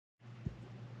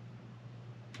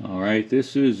Alright,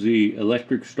 this is the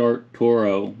Electric Start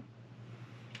Toro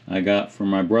I got from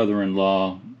my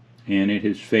brother-in-law, and it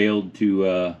has failed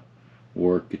to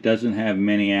work. It doesn't have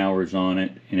many hours on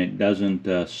it, and it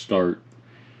doesn't start.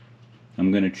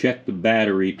 I'm going to check the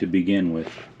battery to begin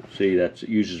with. See, it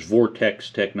uses vortex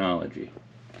technology.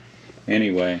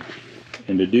 Anyway,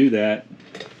 and to do that,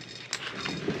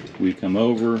 we come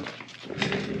over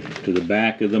to the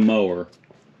back of the mower.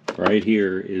 Right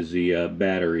here is the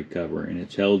battery cover, and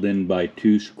it's held in by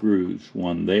two screws,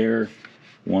 one there,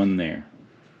 one there.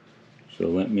 So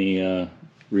let me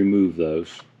remove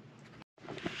those.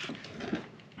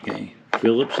 Okay,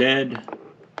 Phillips head,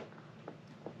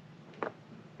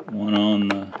 one on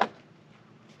the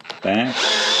back.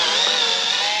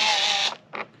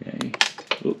 Okay,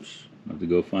 oops, I have to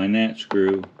go find that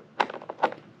screw.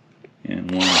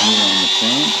 And one here on the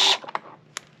front.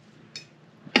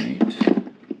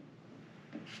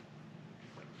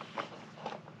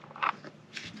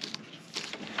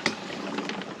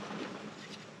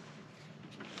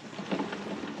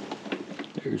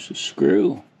 There's a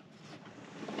screw.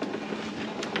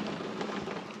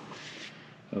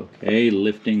 Okay,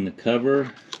 lifting the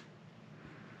cover.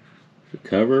 The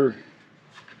cover,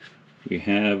 you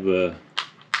have a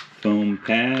foam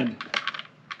pad.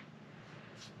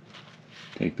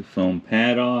 Take the foam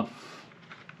pad off.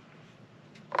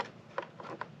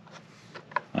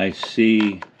 I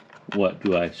see, what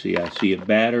do I see? I see a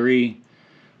battery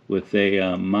with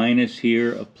a minus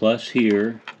here, a plus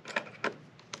here,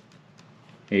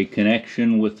 a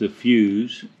connection with the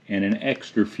fuse, and an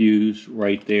extra fuse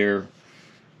right there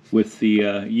with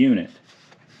the unit.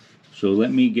 So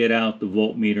let me get out the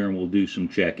voltmeter and we'll do some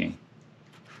checking.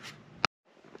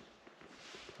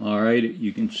 Alright,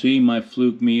 you can see my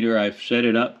fluke meter. I've set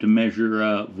it up to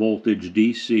measure voltage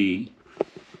DC.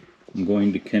 I'm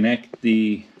going to connect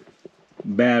the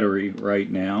battery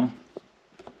right now.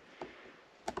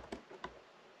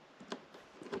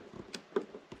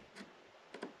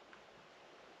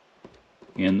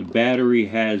 And the battery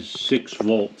has 6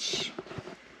 volts.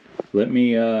 Let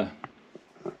me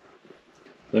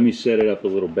set it up a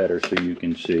little better so you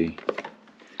can see.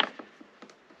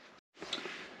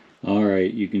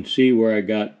 Alright, you can see where I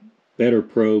got better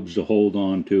probes to hold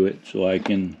on to it so I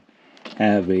can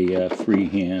have a free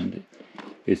hand.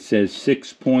 It says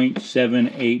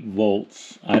 6.78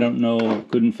 volts. I don't know,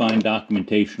 couldn't find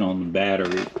documentation on the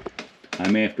battery. I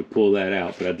may have to pull that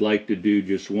out, but I'd like to do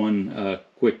just one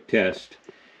quick test.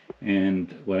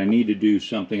 And what I need to do,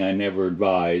 something I never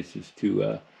advise, is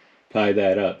to tie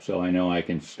that up so I know I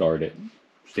can start it.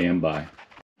 Stand by.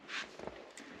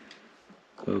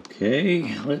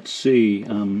 Okay, let's see.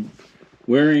 I'm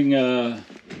wearing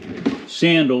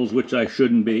sandals, which I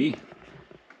shouldn't be.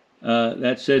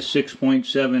 That says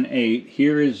 6.78.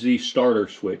 Here is the starter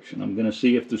switch, and I'm going to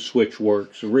see if the switch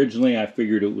works. Originally I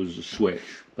figured it was a switch,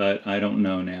 but I don't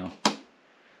know now.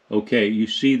 Okay, you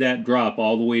see that drop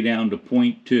all the way down to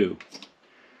 0.2.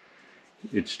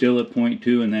 It's still at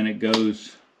 0.2, and then it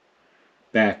goes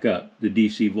back up, the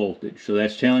DC voltage. So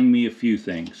that's telling me a few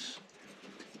things.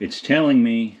 It's telling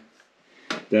me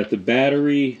that the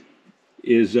battery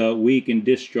is weak in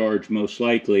discharge, most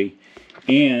likely,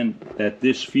 and that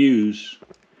this fuse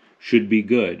should be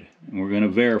good. And we're going to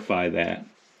verify that.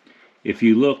 If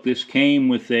you look, this came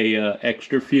with a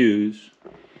extra fuse,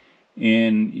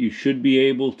 and you should be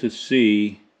able to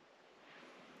see,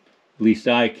 at least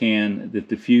I can, that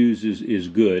the fuse is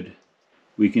good.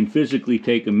 We can physically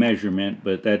take a measurement,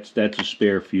 but that's a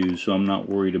spare fuse, so I'm not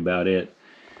worried about it.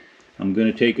 I'm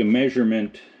going to take a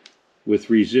measurement with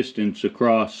resistance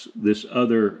across this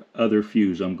other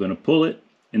fuse. I'm going to pull it,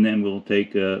 and then we'll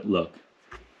take a look.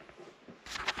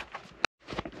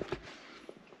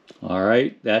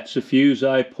 Alright, that's the fuse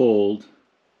I pulled,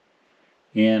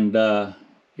 and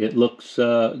it looks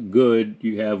good.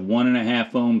 You have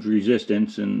 1.5 ohms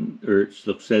resistance, or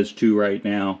it says 2 right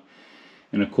now,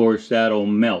 and of course that'll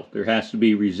melt. There has to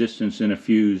be resistance in a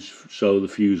fuse so the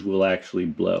fuse will actually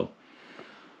blow.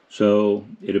 So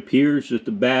it appears that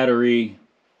the battery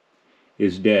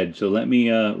is dead. So let me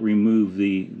remove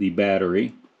the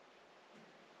battery.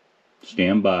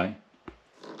 Stand by.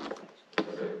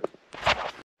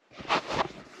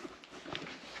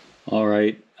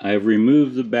 Alright, I've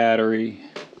removed the battery,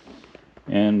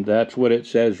 and that's what it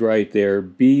says right there.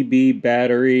 BB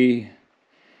battery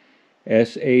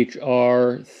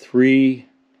SHR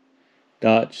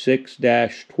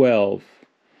 3.6-12.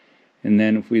 And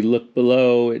then if we look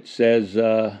below, it says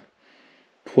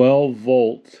 12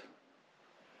 volt.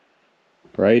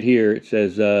 Right here it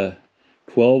says 12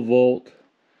 volt,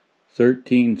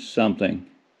 13 something.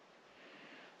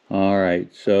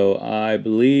 Alright, so I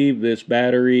believe this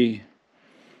battery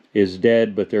is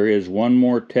dead, but there is one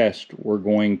more test we're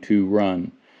going to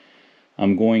run.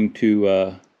 I'm going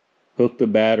to hook the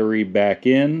battery back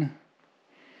in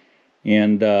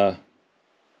and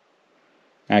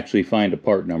actually find a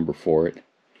part number for it,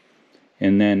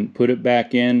 and then put it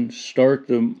back in, start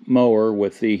the mower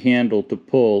with the handle to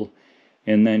pull,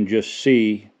 and then just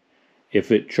see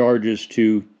if it charges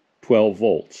to 12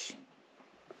 volts.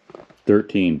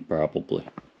 13 probably.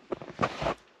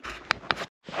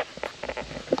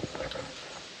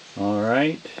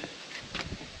 Alright,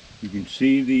 you can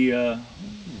see the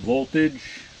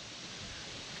voltage.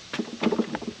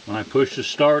 When I push the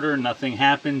starter, nothing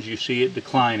happens. You see it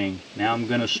declining. Now I'm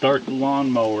going to start the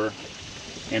lawnmower,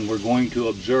 and we're going to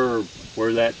observe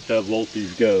where that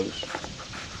voltage goes.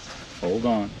 Hold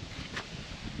on.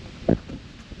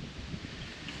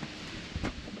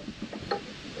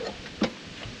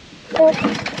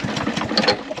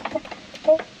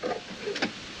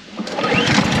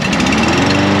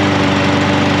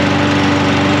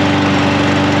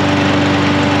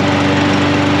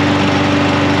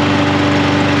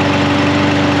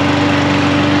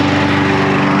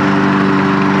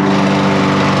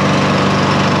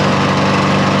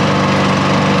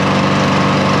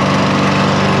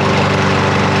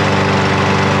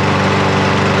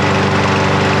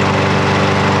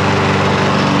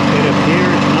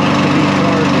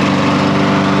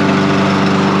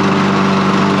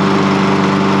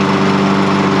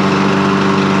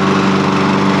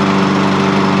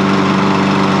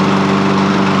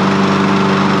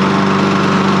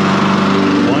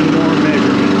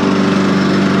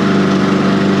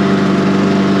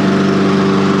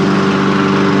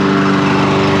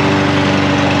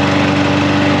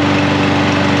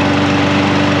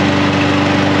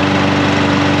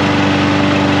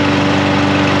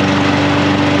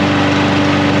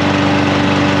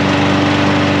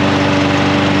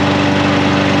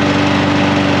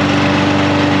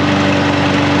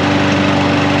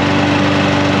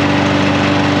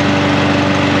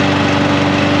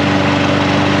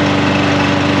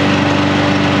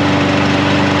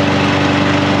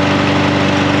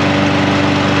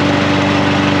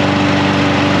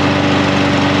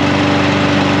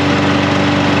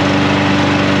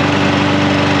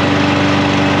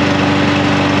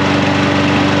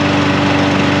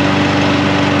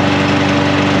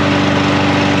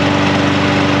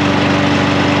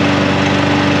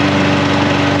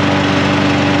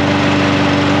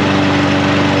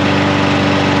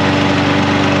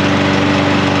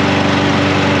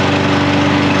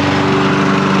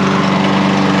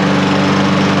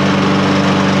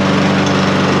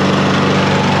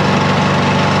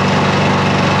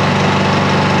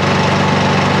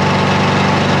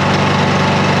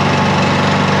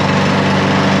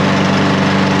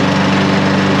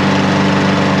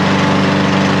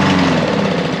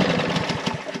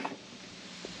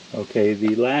 Okay,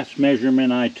 the last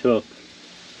measurement I took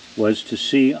was to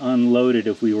see unloaded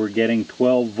if we were getting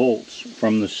 12 volts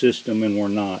from the system, and we're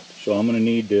not. So I'm going to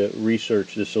need to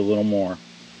research this a little more.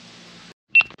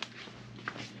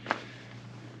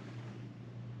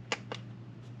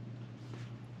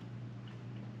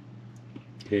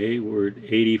 Okay, we're at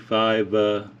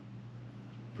 85%,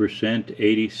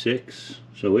 86,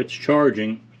 so it's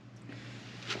charging.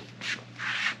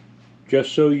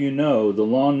 Just so you know, the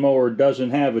lawnmower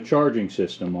doesn't have a charging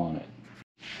system on it.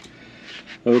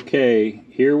 Okay,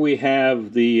 here we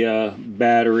have the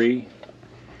battery.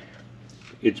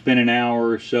 It's been an hour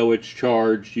or so, it's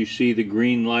charged. You see the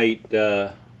green light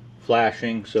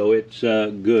flashing, so it's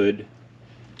good.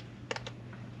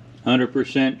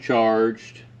 100%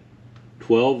 charged,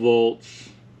 12 volts,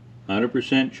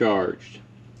 100% charged.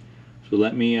 So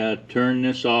let me turn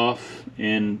this off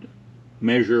and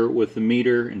measure with the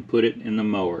meter and put it in the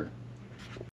mower.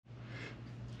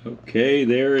 Okay,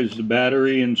 there is the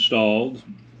battery installed.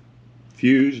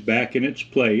 Fuse back in its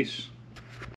place.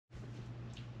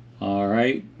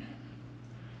 Alright,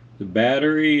 the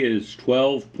battery is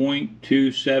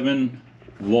 12.27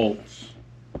 volts.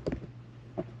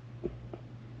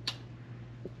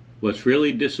 What's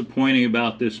really disappointing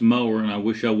about this mower, and I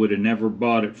wish I would have never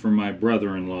bought it for my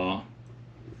brother-in-law,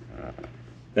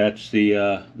 that's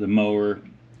the mower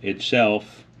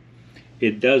itself.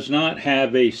 It does not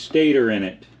have a stator in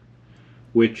it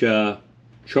which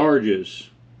charges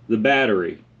the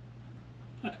battery.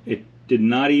 It did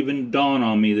not even dawn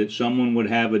on me that someone would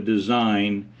have a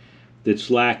design that's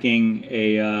lacking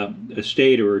a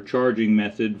stator or charging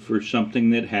method for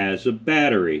something that has a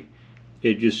battery.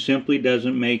 It just simply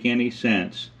doesn't make any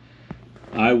sense.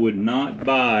 I would not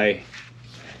buy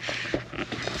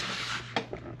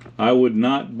I would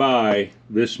not buy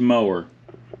this mower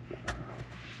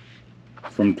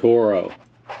from Toro.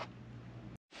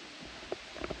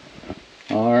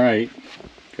 Alright,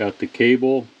 got the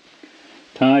cable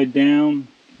tied down.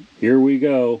 Here we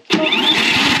go.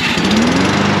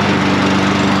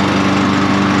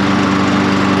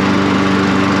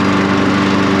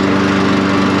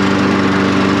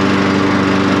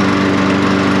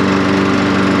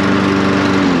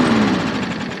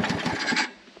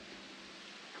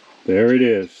 There it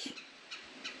is.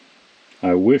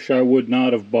 I wish I would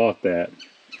not have bought that.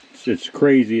 It's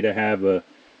crazy to have a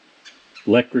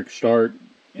electric start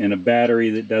and a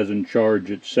battery that doesn't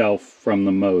charge itself from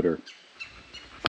the motor.